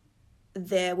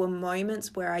 there were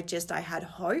moments where I had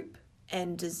hope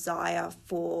and desire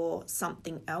for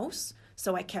something else.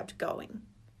 So I kept going,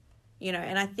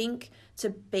 and I think to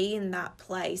be in that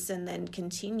place and then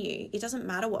continue, it doesn't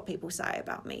matter what people say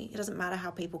about me. It doesn't matter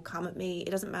how people come at me.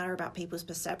 It doesn't matter about people's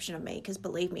perception of me, because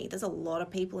believe me, there's a lot of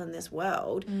people in this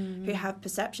world who have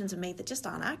perceptions of me that just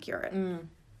aren't accurate.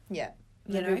 Yeah.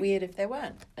 It'd be weird if they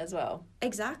weren't as well.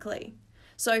 Exactly.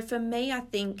 So for me, I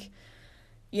think,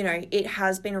 it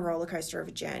has been a roller coaster of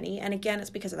a journey. And again, it's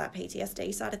because of that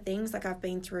PTSD side of things. Like, I've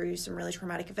been through some really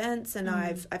traumatic events and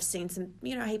I've seen some,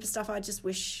 a heap of stuff I just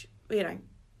wish,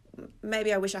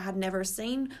 maybe I wish I had never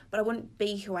seen, but I wouldn't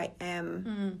be who I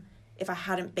am if I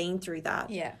hadn't been through that.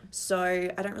 Yeah. So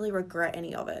I don't really regret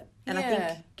any of it. And I think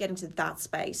getting to that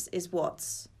space is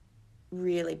what's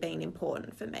really been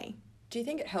important for me. Do you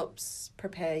think it helps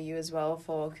prepare you as well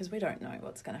for, because we don't know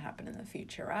what's going to happen in the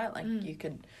future, right? Like you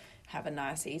could have a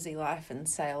nice, easy life and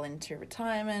sail into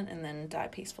retirement and then die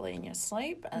peacefully in your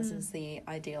sleep, as is the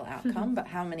ideal outcome. But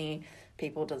how many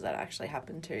people does that actually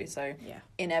happen to? So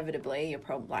inevitably, you're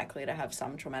probably likely to have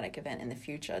some traumatic event in the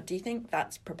future. Do you think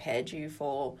that's prepared you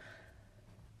for,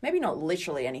 maybe not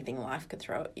literally anything life could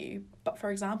throw at you, but for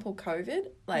example, COVID,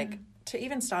 like to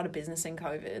even start a business in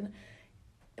COVID,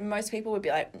 most people would be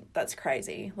like, that's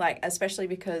crazy. Like, especially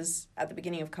because at the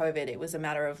beginning of COVID, it was a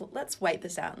matter of, let's wait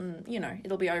this out and,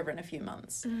 it'll be over in a few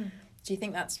months. Do you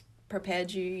think that's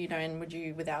prepared you, and would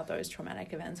you, without those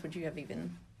traumatic events, would you have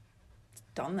even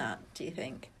done that, do you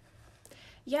think?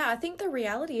 Yeah, I think the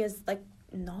reality is, like,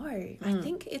 no. I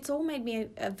think it's all made me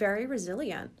a very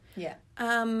resilient. Yeah.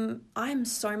 I'm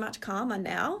so much calmer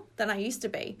now than I used to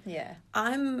be. Yeah.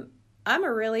 I'm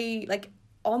a really, like,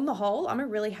 on the whole, I'm a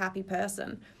really happy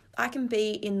person. I can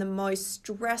be in the most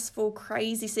stressful,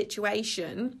 crazy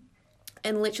situation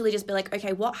and literally just be like,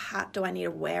 okay, what hat do I need to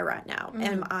wear right now?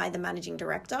 Am I the managing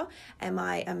director? Am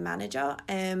I a manager?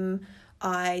 Am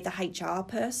I the HR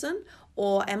person?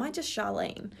 Or am I just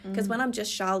Charlene? Because when I'm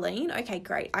just Charlene, okay,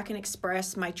 great. I can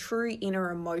express my true inner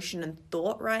emotion and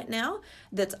thought right now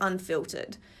that's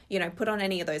unfiltered. Put on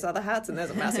any of those other hats and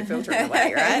there's a massive filter in the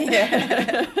way,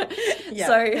 right?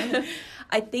 So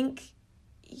I think,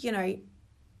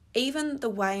 even the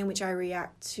way in which I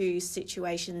react to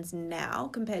situations now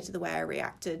compared to the way I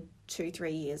reacted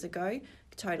 2-3 years ago,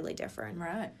 totally different.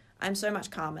 Right. I'm so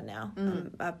much calmer now.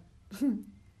 I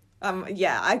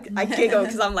giggle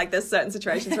because I'm like, there's certain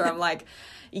situations where I'm like,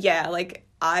 like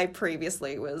I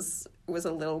previously was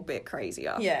a little bit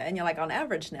crazier. Yeah, and you're like, on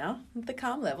average now, the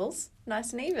calm level's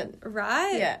nice and even.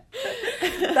 Right? Yeah.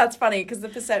 That's funny, because the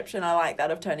perception, I like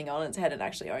that, of turning on its head and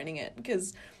actually owning it,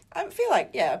 because I feel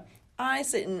like, I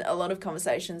sit in a lot of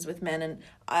conversations with men and,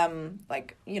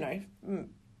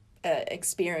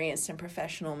 experienced and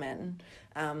professional men.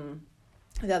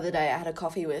 The other day I had a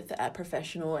coffee with a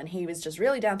professional and he was just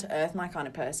really down to earth, my kind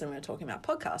of person. We were talking about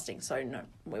podcasting, so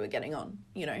we were getting on,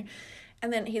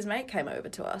 And then his mate came over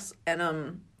to us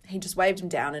and he just waved him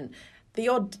down, and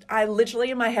I literally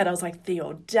in my head, I was like, the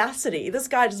audacity. This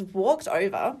guy just walked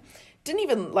over, didn't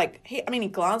even he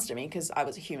glanced at me because I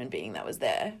was a human being that was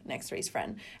there next to his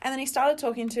friend. And then he started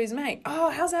talking to his mate.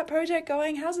 Oh, how's that project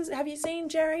going? Have you seen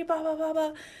Jerry? Blah, blah, blah,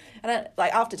 blah. And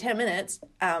after 10 minutes,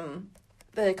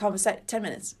 the conversation, 10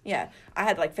 minutes. Yeah. I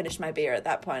had finished my beer at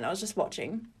that point. I was just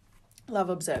watching. Love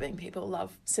observing people,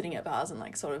 love sitting at bars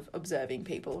and sort of observing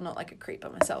people, not like a creep by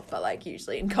myself, but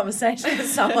usually in conversation with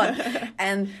someone.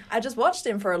 And I just watched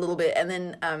him for a little bit, and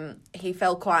then he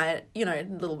fell quiet, a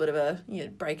little bit of a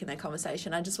break in their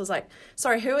conversation. I just was like,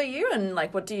 sorry, who are you? And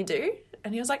what do you do?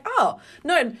 And he was like, oh,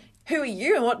 no, who are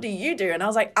you and what do you do? And I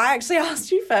was like, I actually asked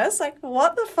you first,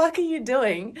 what the fuck are you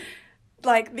doing?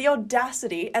 The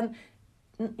audacity. And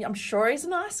I'm sure he's a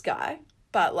nice guy.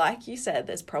 But like you said,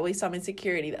 there's probably some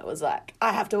insecurity that was like,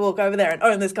 I have to walk over there and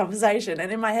own this conversation. And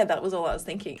in my head, that was all I was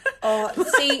thinking. Oh,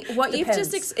 see, what you've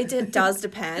just, it does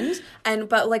depend.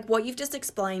 But what you've just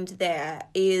explained there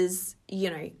is,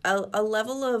 a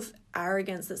level of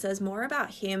arrogance that says more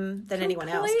about him than anyone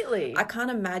else. I can't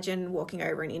imagine walking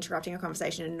over and interrupting a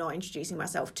conversation and not introducing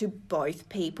myself to both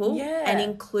people and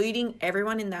including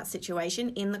everyone in that situation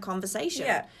in the conversation.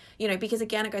 You know, because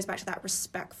again, it goes back to that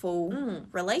respectful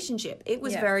relationship. It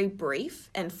was very brief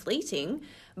and fleeting,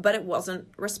 but it wasn't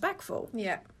respectful.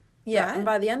 Yeah, right? And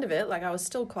by the end of it, like, I was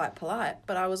still quite polite,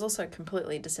 but I was also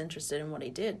completely disinterested in what he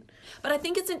did. But I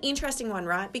think it's an interesting one,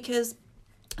 right? Because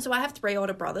so I have 3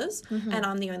 older brothers and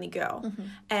I'm the only girl.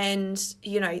 And,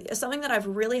 you know, something that I've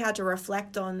really had to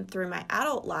reflect on through my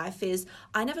adult life is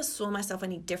I never saw myself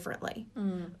any differently.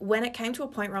 When it came to a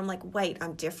point where I'm like, wait,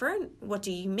 I'm different? What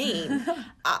do you mean?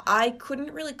 I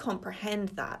couldn't really comprehend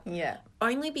that. Yeah.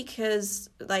 Only because,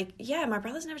 like, my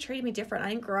brothers never treated me different. I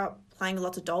didn't grow up playing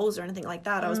lots of dolls or anything like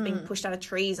that. I was being pushed out of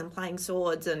trees and playing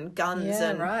swords and guns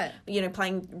and, you know,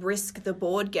 playing Risk the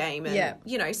board game and,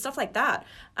 you know, stuff like that.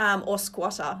 Or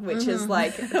Squatter, which is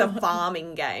like the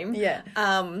farming game.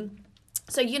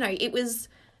 So, you know, it was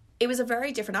a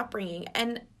very different upbringing.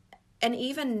 And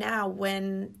even now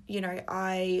when, you know,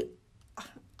 I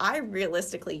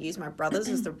realistically use my brothers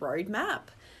as the roadmap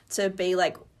to be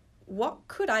like, what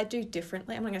could I do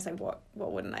differently? I'm not going to say what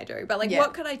wouldn't I do, but like,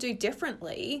 what could I do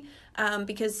differently?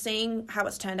 Because seeing how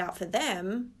it's turned out for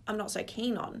them, I'm not so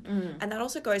keen on. And that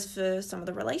also goes for some of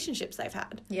the relationships they've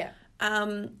had.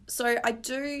 So I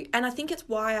do, and I think it's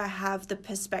why I have the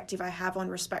perspective I have on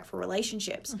respectful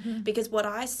relationships, because what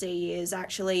I see is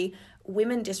actually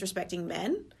women disrespecting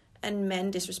men and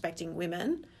men disrespecting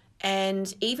women.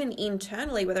 And even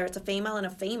internally, whether it's a female and a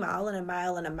female and a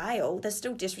male and a male, there's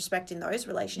still disrespect in those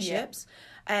relationships.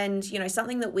 And, you know,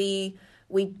 something that we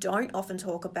don't often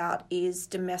talk about is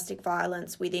domestic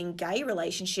violence within gay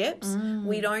relationships.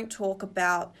 We don't talk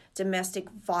about domestic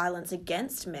violence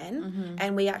against men,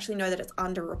 and we actually know that it's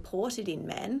underreported in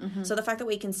men. So the fact that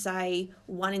we can say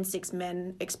 1 in 6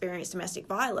 men experience domestic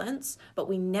violence, but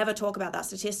we never talk about that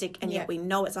statistic, and yet we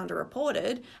know it's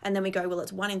underreported, and then we go, well,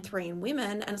 it's 1 in 3 in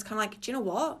women, and it's kind of like, do you know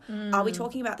what? Are we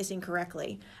talking about this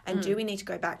incorrectly? And do we need to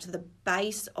go back to the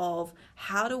base of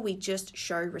how do we just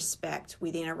show respect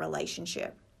within a relationship?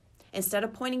 Instead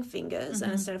of pointing fingers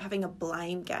and instead of having a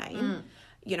blame game,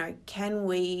 you know, can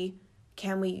we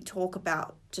talk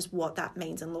about just what that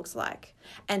means and looks like?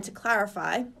 And to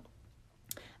clarify,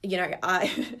 you know,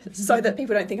 so that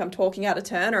people don't think I'm talking out of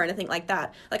turn or anything like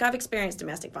that. Like, I've experienced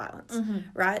domestic violence,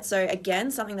 right? So again,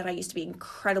 something that I used to be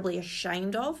incredibly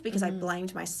ashamed of because I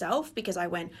blamed myself, because I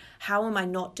went, how am I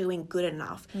not doing good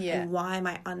enough? And why am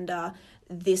I under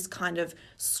this kind of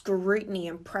scrutiny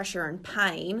and pressure and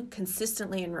pain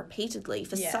consistently and repeatedly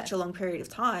for such a long period of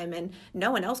time, and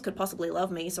no one else could possibly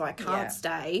love me, so I can't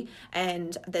stay,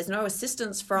 and there's no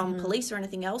assistance from police or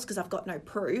anything else because I've got no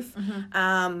proof.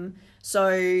 So,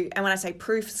 and when I say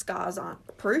proof, scars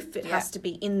aren't proof. It has to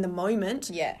be in the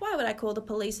moment. Why would I call the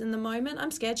police in the moment?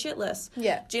 I'm scared shitless.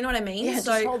 Do you know what I mean?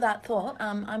 So, just hold that thought.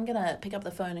 I'm going to pick up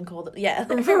the phone and call the...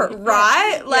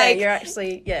 Right? Like, you're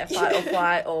actually, fight or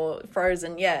flight or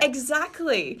frozen,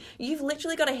 Exactly. You've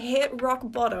literally got to hit rock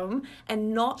bottom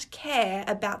and not care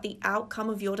about the outcome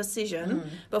of your decision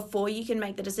before you can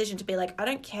make the decision to be like, I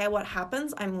don't care what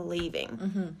happens, I'm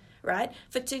leaving. Right?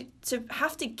 To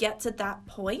have to get to that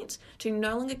point, to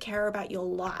no longer care about your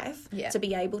life, to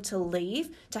be able to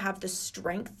leave, to have the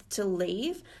strength to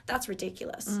leave, that's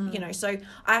ridiculous. You know, so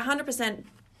I 100%,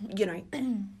 you know,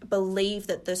 believe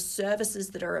that the services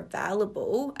that are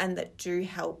available and that do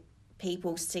help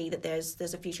people see that there's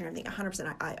a future and everything,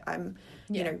 100%, I'm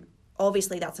you know,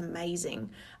 obviously that's amazing,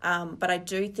 but I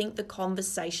do think the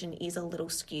conversation is a little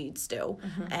skewed still,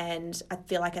 and I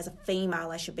feel like as a female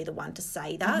I should be the one to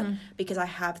say that, because I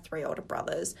have 3 older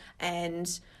brothers, and,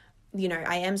 you know,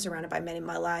 I am surrounded by men in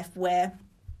my life where,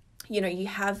 you know, you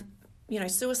have, you know,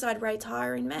 suicide rates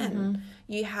higher in men.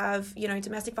 You have, you know,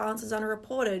 domestic violence is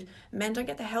underreported. Men don't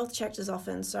get the health checked as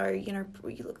often. So, you know,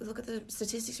 you look at the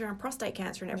statistics around prostate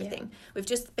cancer and everything. We've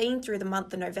just been through the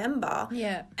month of November.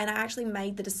 And I actually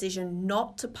made the decision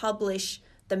not to publish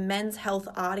the Men's Health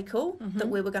article that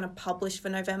we were going to publish for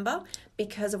November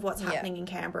because of what's happening in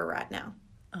Canberra right now.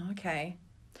 Okay.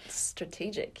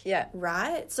 Strategic.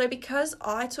 Right? So because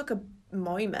I took a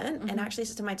moment and actually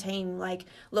said to my team, like,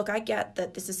 look, I get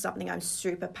that this is something I'm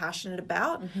super passionate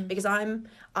about, because I'm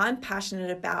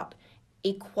passionate about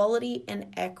equality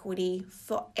and equity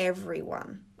for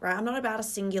everyone, right? I'm not about a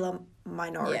singular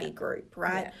minority group,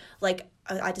 right? Like,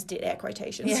 I just did air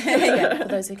quotations. For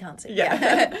those who can't see. You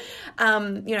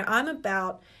know, I'm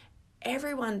about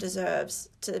everyone deserves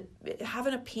to have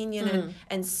an opinion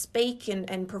and speak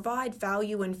and provide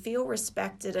value and feel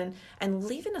respected and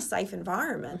live in a safe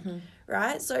environment,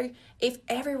 right? So if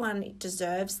everyone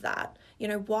deserves that, You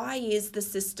know, why is the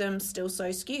system still so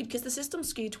skewed? Because the system's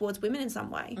skewed towards women in some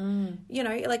way. You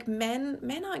know, like men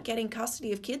aren't getting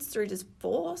custody of kids through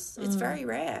divorce. It's very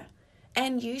rare.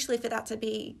 And usually for that to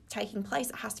be taking place,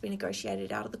 it has to be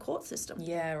negotiated out of the court system.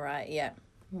 Yeah, right, yeah.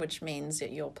 Which means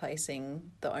that you're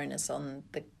placing the onus on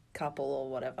the couple or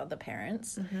whatever, the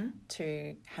parents,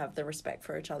 to have the respect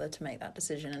for each other to make that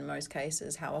decision. In most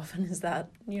cases, how often is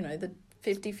that, you know, the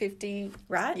 50-50?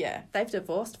 Right? Yeah. They've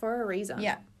divorced for a reason.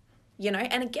 Yeah. You know,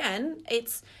 and again,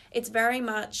 it's very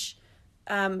much,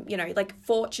 you know, like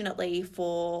fortunately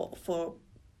for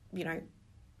you know,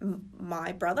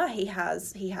 my brother, he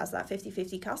has that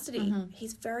 50-50 custody.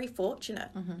 He's very fortunate.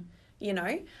 You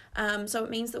know, so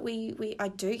it means that I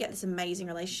do get this amazing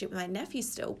relationship with my nephew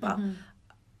still, but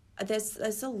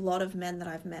there's a lot of men that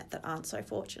I've met that aren't so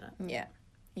fortunate. Yeah.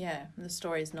 Yeah. And the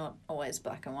story's not always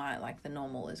black and white. Like the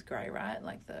normal is grey, right?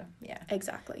 Like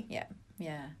Exactly. Yeah.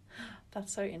 Yeah.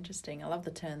 That's so interesting. I love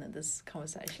the turn that this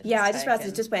conversation Yeah, has I just realized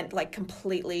it just went like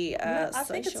completely I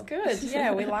think it's good.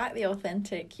 Yeah, we like the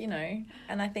authentic, you know.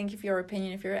 And I think if you're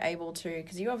able to,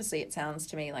 because you obviously, it sounds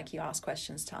to me like you ask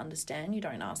questions to understand. You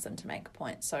don't ask them to make a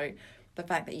point. So the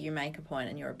fact that you make a point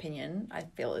and your opinion, I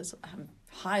feel, is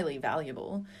highly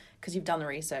valuable because you've done the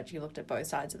research. You looked at both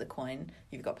sides of the coin.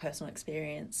 You've got personal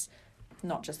experience,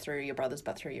 not just through your brothers,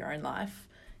 but through your own life.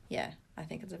 Yeah, I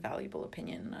think it's a valuable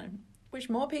opinion. I wish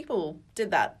more people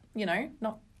did that, you know,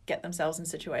 not get themselves in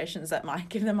situations that might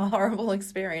give them a horrible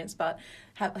experience, but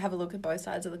have a look at both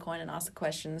sides of the coin and ask the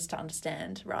questions to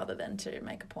understand rather than to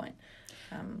make a point.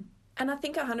 And I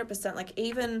think 100%, like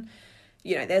even,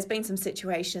 you know, there's been some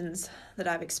situations that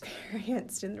I've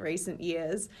experienced in recent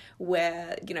years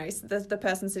where, you know, the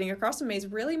person sitting across from me has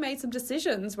really made some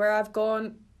decisions where I've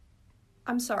gone,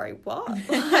 I'm sorry, what?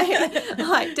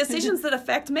 like decisions that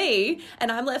affect me,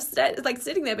 and I'm left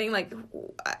sitting there being like,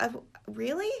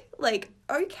 really? Like,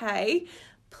 okay,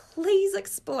 please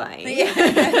explain.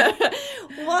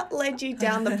 What led you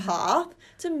down the path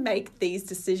to make these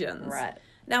decisions? Right.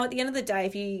 Now, at the end of the day,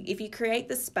 if you create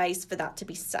the space for that to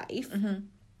be safe,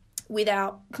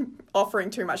 without offering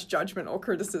too much judgment or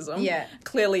criticism. Yeah.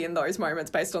 Clearly in those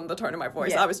moments, based on the tone of my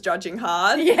voice, I was judging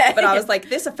hard. Yeah. But I was like,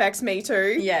 this affects me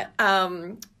too. Yeah.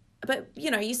 But,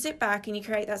 you know, you sit back and you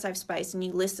create that safe space and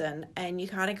you listen and you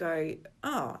kind of go,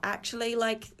 oh, actually,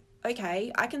 like,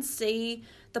 okay, I can see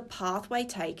the pathway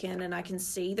taken and I can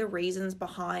see the reasons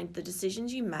behind the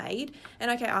decisions you made.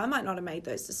 And, okay, I might not have made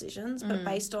those decisions, but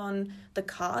based on the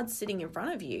cards sitting in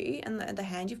front of you and the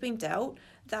hand you've been dealt,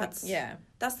 that's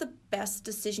the best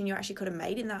decision you actually could have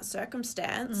made in that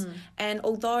circumstance. And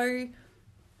although,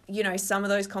 you know, some of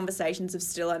those conversations have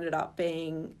still ended up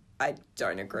being, I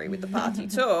don't agree with the path you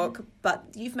took, but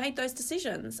you've made those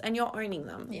decisions and you're owning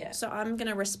them. Yeah. So I'm going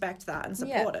to respect that and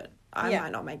support it. I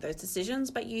might not make those decisions,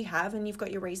 but you have and you've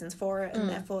got your reasons for it and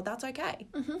therefore that's okay.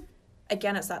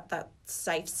 Again, it's that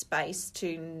safe space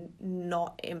to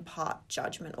not impart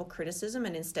judgment or criticism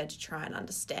and instead to try and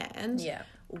understand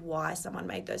why someone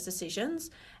made those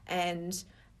decisions and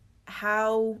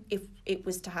how, if it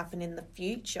was to happen in the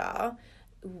future,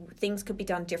 things could be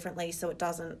done differently so it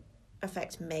doesn't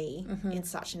affect me in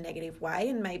such a negative way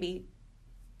and maybe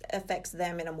affects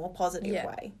them in a more positive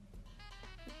way.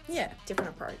 Yeah.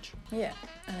 Different approach. Yeah.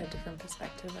 And a different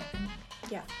perspective, I think.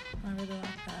 Yeah. I really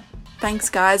like that. Thanks,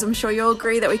 guys. I'm sure you'll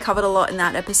agree that we covered a lot in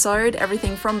that episode.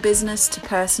 Everything from business to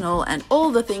personal and all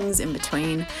the things in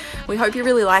between. We hope you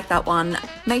really like that one.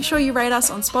 Make sure you rate us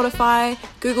on Spotify,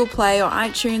 Google Play or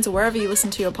iTunes or wherever you listen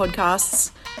to your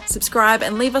podcasts. Subscribe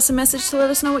and leave us a message to let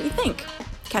us know what you think.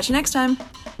 Catch you next time.